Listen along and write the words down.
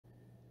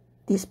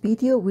This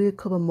video will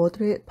cover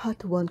moderate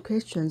part 1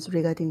 questions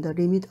regarding the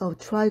limit of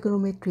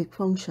trigonometric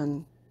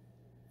function.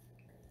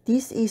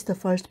 This is the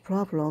first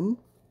problem.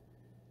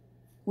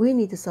 We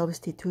need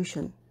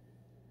substitution.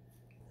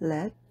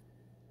 Let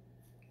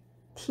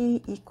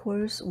t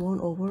equals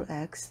 1 over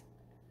x.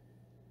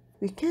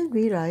 We can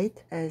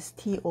rewrite as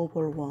t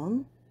over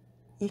 1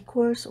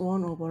 equals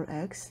 1 over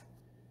x.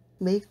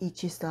 Make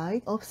each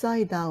side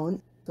upside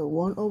down, so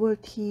 1 over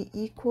t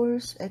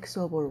equals x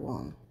over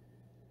 1.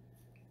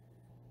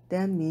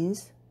 That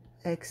means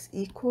x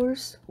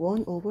equals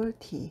 1 over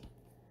t.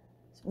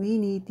 We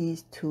need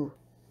these two.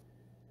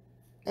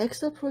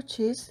 X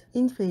approaches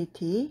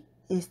infinity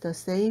is the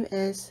same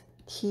as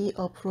t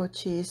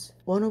approaches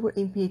 1 over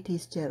infinity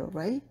is 0,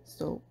 right?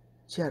 So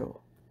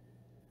 0.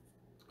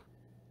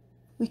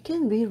 We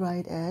can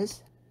rewrite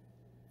as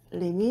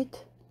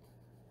limit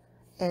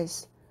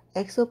as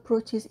x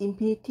approaches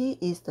infinity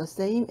is the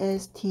same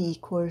as t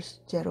equals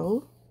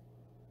 0.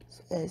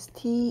 So as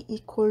t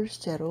equals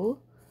 0,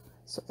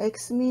 so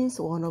x means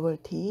 1 over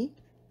t.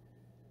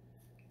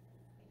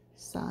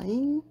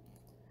 Sine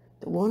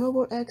the 1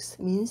 over x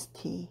means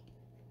t.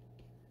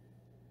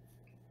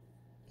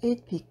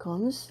 It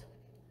becomes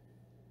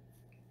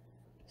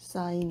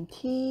sine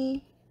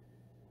t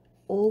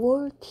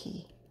over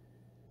t,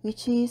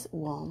 which is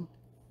 1.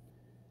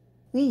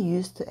 We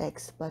used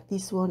x, but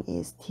this one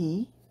is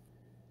t.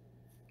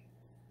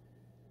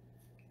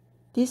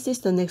 This is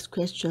the next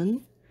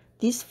question.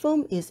 This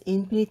form is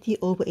infinity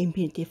over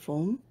infinity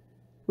form.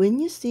 When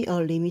you see a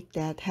limit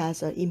that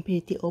has an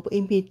infinity over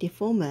infinity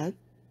format,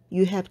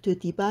 you have to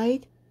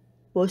divide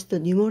both the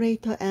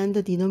numerator and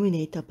the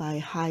denominator by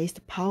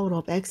highest power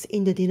of x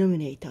in the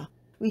denominator,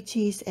 which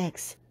is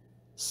x.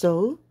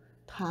 So,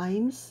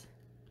 times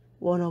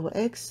 1 over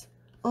x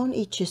on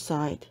each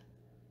side.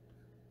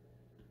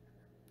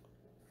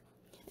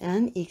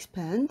 And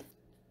expand.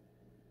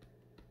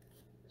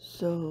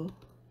 So,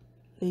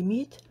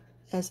 limit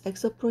as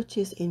x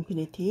approaches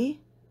infinity.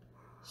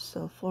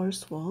 So,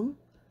 first one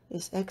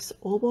is x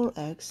over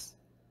x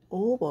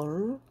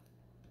over,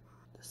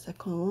 the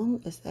second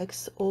one is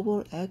x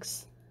over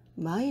x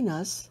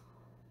minus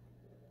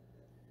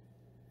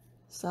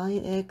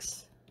sine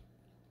x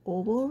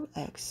over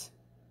x.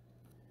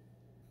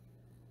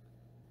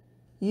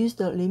 Use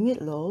the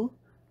limit law.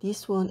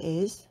 This one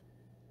is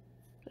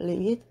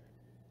limit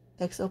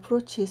x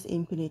approaches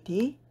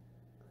infinity.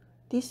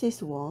 This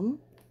is 1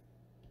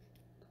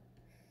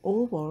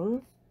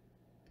 over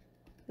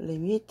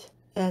limit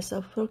as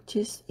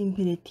approaches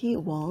infinity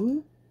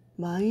 1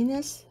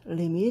 minus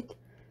limit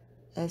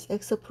as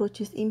x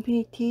approaches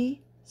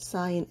infinity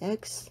sine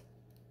x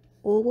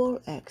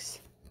over x.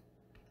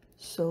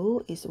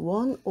 So it's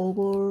 1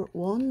 over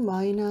 1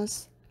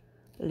 minus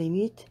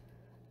limit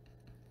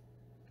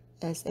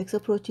as x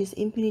approaches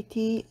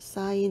infinity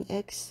sine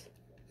x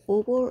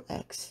over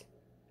x.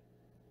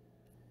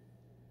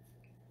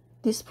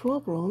 This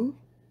problem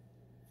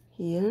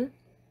here,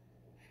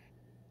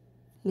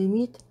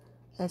 limit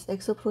as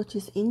x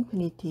approaches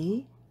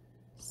infinity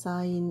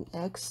sine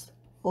x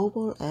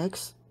over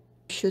x,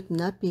 should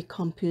not be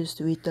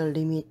confused with the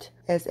limit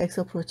as x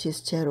approaches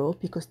 0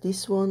 because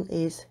this one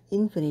is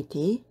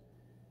infinity.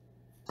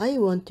 I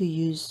want to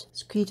use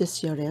squeeze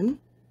theorem.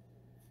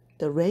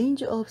 The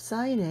range of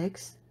sine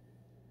x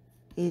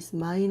is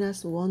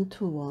minus 1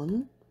 to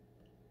 1,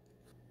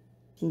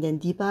 and then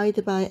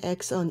divide by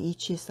x on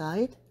each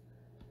side.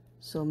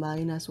 So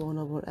minus 1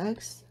 over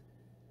x,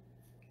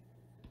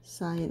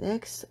 sine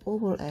x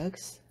over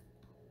x,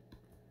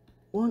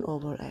 1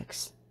 over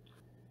x.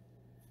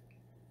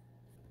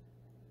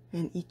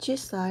 And each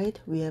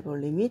side we have a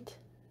limit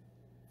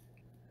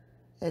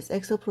as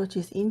x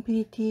approaches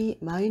infinity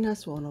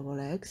minus 1 over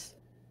x,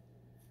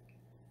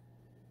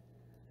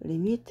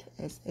 limit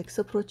as x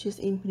approaches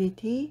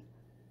infinity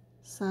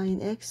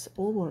sine x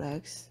over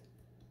x,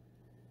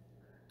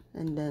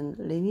 and then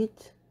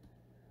limit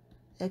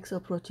x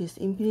approaches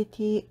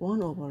infinity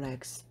 1 over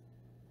x.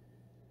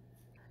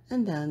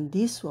 And then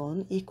this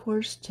one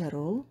equals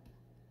 0.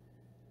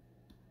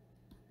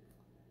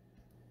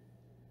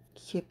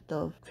 Keep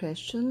the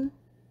question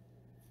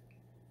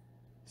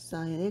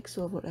sine x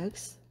over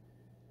x,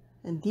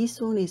 and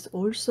this one is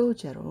also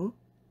 0.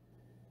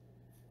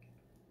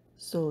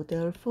 So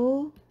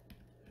therefore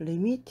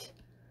limit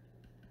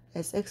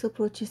as x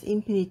approaches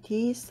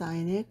infinity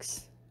sine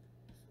x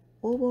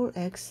over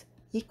x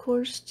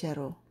equals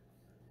 0.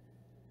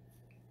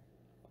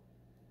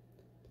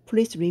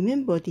 Please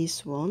remember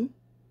this one.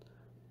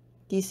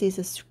 This is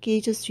a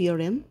squeeze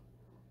theorem,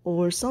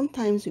 or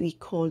sometimes we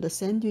call the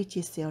sandwich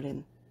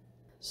theorem.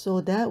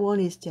 So that one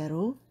is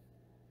 0.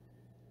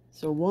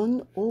 So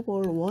 1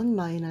 over 1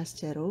 minus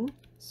 0.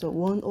 So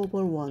 1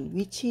 over 1,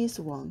 which is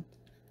 1.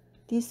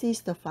 This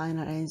is the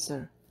final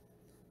answer.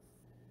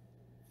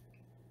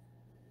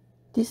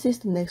 This is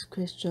the next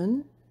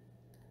question.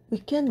 We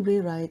can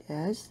rewrite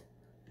as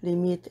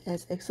limit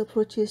as x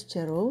approaches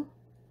 0,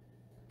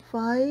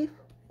 5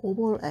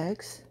 over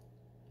x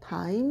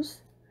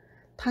times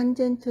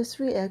tangent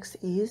 3x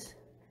is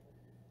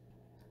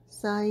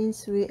sine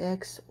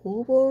 3x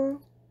over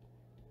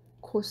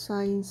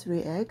cosine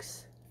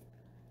 3x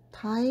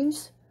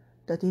times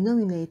the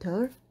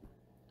denominator,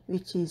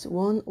 which is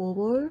 1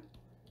 over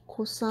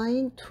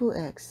cosine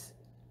 2x.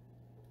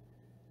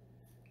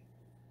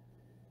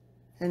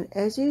 And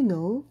as you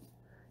know,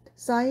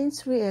 sine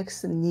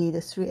 3x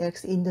needs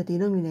 3x in the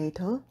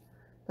denominator,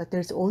 but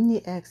there's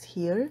only x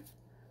here,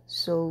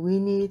 so we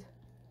need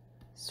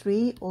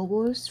 3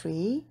 over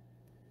 3.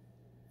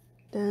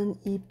 Then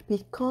it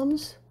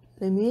becomes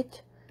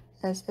limit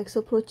as x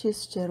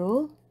approaches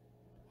 0,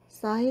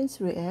 sine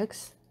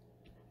 3x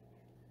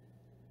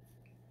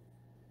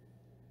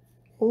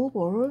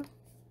over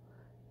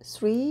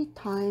 3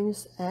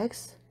 times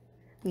x,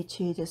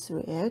 which is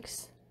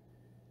 3x,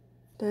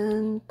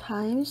 then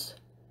times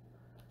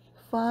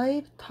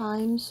 5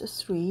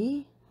 times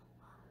 3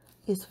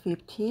 is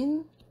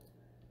 15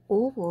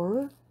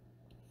 over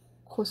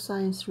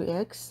cosine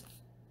 3x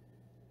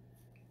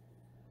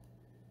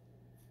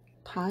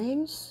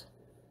times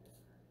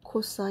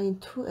cosine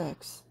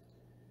 2x.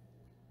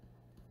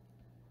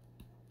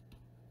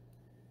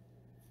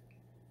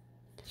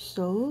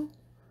 So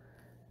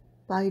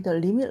by the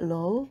limit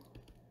law,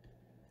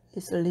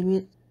 it's a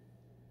limit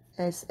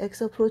as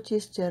x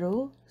approaches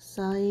 0,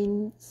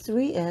 sine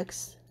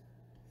 3x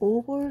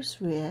over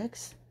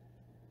 3x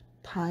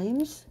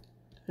times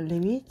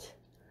limit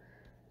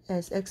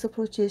as x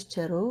approaches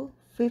 0,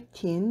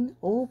 15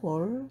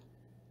 over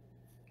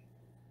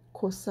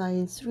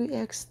cosine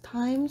 3x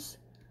times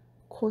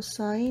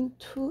cosine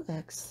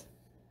 2x.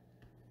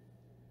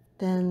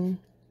 Then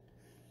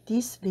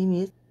this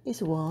limit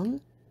is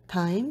 1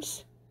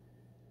 times,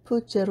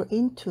 put 0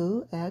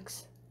 into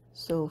x,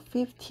 so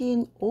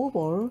 15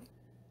 over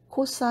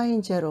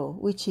cosine 0,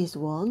 which is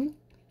 1,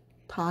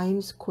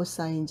 times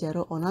cosine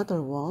 0,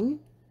 another 1.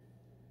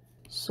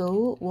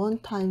 So 1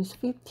 times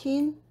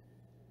 15,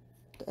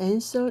 the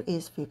answer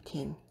is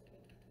 15.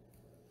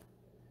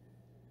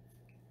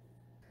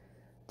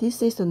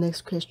 This is the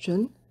next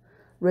question.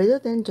 Rather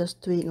than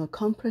just doing a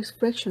complex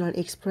fractional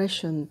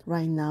expression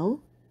right now,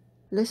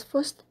 let's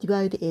first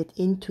divide it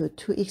into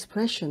two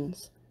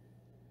expressions.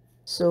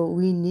 So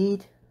we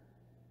need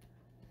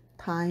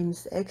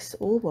times x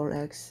over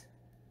x.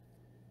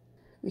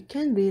 We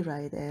can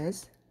rewrite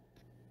as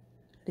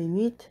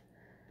limit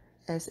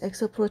as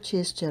x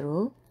approaches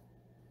 0,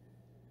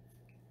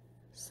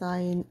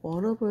 sine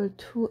 1 over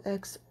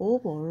 2x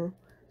over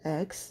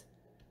x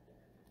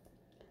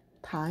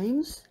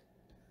times,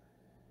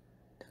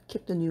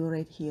 keep the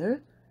numerator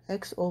here,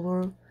 x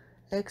over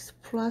x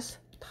plus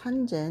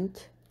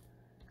tangent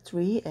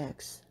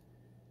 3x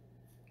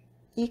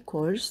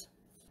equals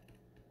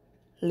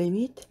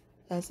limit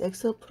as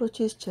x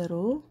approaches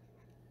 0,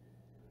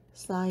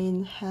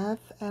 sine half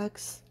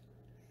x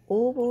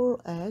over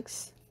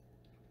x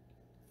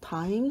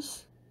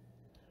times,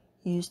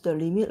 use the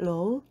limit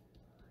law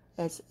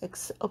as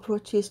x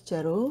approaches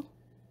 0,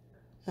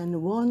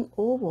 and 1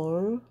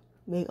 over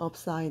make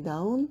upside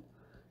down,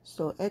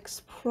 so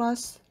x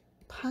plus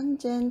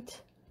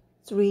tangent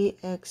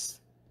 3x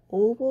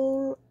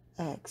over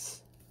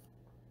x.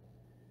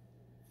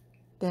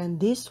 Then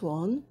this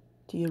one,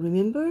 do you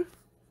remember?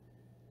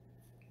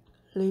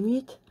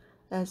 Limit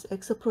as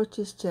x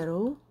approaches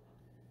 0,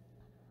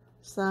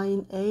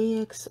 sine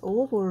ax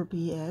over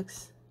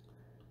bx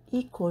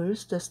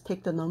equals, just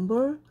take the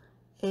number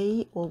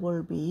a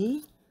over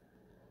b.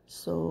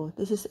 So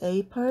this is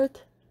a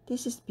part,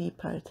 this is b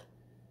part.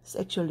 It's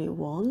actually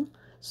 1.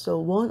 So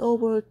 1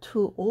 over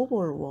 2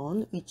 over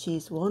 1, which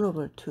is 1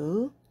 over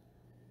 2.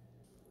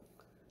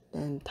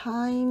 Then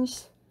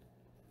times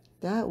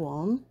that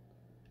one,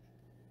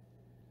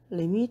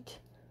 limit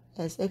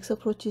as x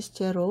approaches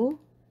 0,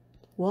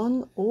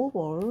 1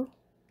 over,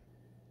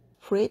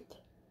 frit,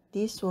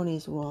 this one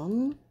is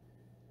 1,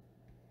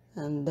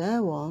 and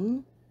that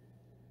one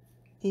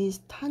is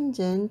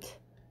tangent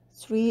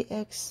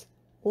 3x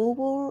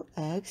over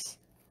x.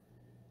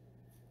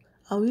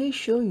 I will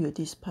show you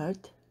this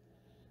part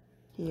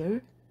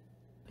here.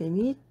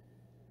 Limit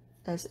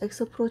as x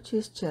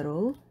approaches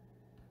 0,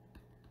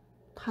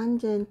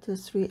 tangent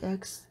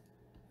 3x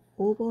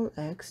over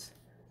x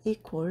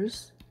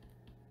equals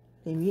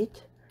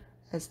limit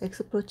as x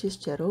approaches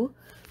 0,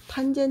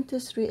 tangent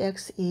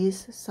 3x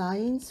is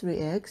sine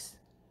 3x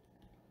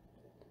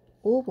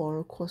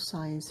over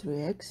cosine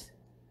 3x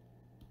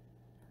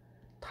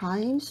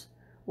times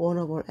 1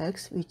 over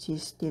x, which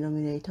is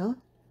denominator,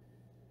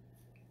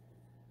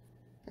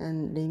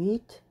 and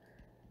limit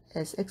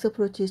as x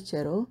approaches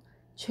 0,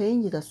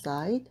 change the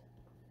side,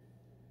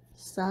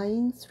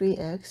 sine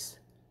 3x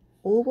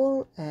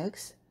over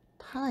x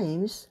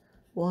times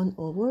 1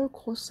 over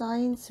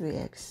cosine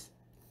 3x.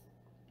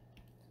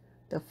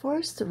 The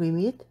first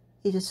limit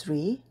is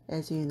 3,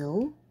 as you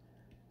know,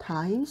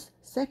 times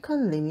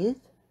second limit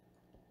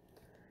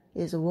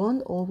is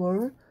 1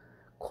 over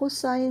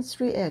cosine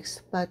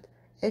 3x, but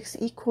x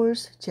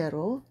equals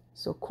 0,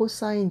 so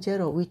cosine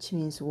 0, which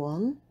means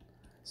 1.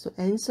 So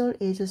answer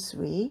is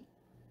 3.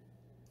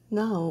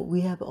 Now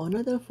we have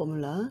another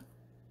formula,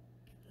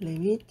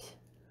 limit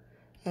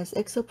As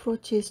x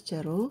approaches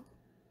 0,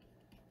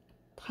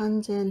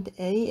 tangent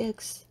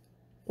ax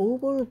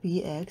over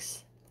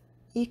bx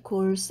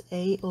equals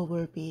a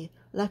over b,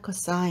 like a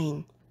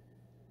sine.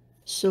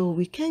 So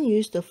we can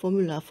use the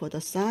formula for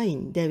the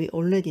sine that we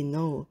already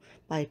know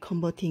by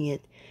converting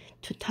it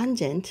to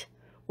tangent,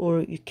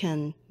 or you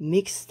can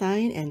mix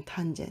sine and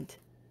tangent.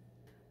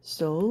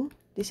 So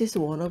this is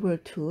 1 over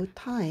 2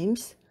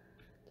 times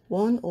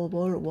 1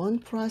 over 1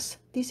 plus,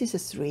 this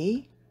is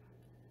 3.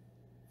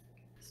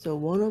 So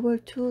 1 over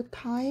 2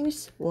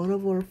 times 1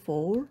 over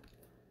 4,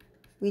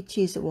 which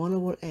is 1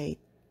 over 8.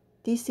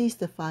 This is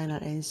the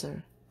final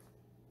answer.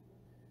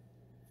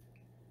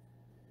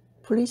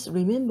 Please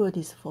remember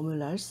these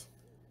formulas.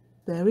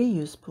 Very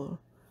useful.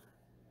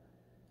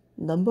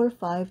 Number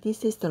 5,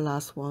 this is the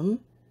last one.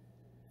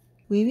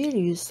 We will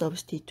use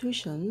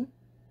substitution.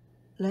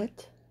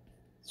 Let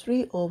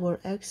 3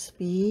 over x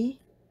be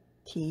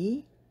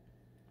t.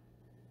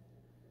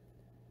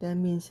 That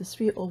means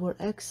 3 over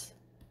x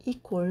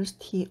equals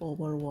t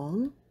over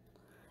 1.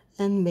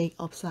 And make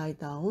upside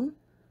down.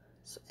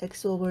 So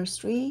x over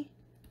 3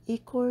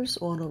 equals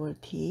 1 over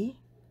t.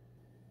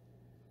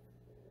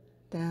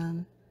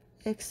 Then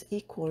x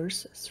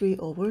equals 3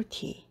 over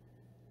t.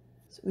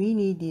 So we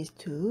need these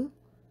two.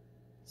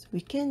 So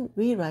we can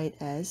rewrite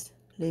as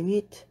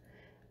limit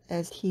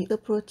as t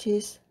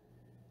approaches.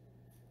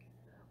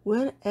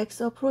 When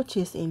x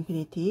approaches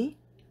infinity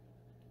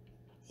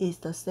is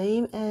the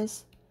same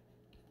as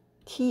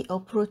t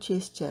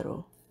approaches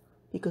 0,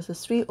 because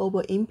 3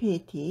 over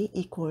infinity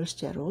equals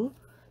 0.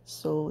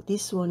 So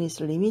this one is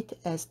limit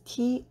as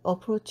t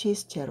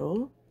approaches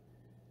 0.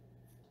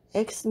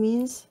 X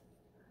means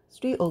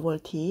 3 over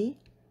t.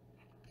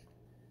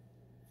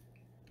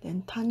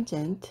 Then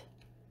tangent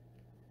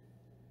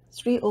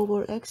 3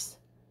 over x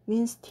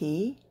means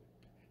t.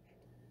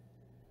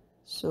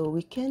 So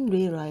we can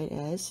rewrite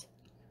as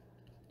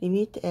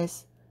limit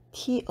as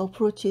t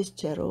approaches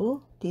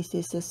 0. This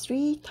is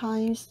 3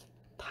 times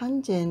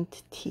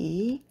tangent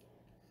t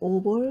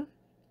over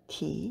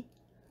t.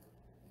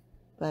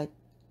 But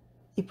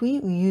if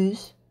we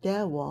use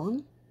that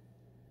one,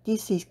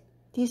 this is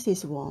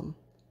 1.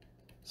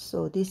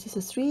 So this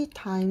is 3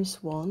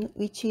 times 1,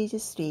 which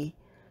is 3.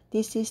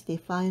 This is the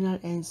final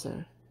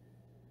answer.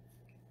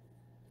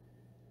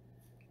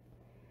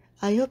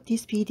 I hope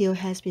this video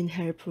has been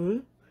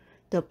helpful.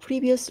 The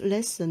previous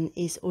lesson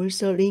is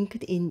also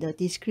linked in the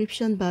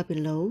description bar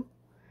below.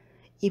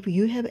 If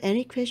you have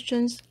any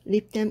questions,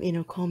 leave them in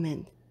a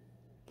comment.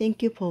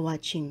 Thank you for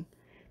watching.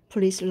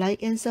 Please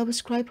like and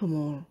subscribe for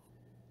more.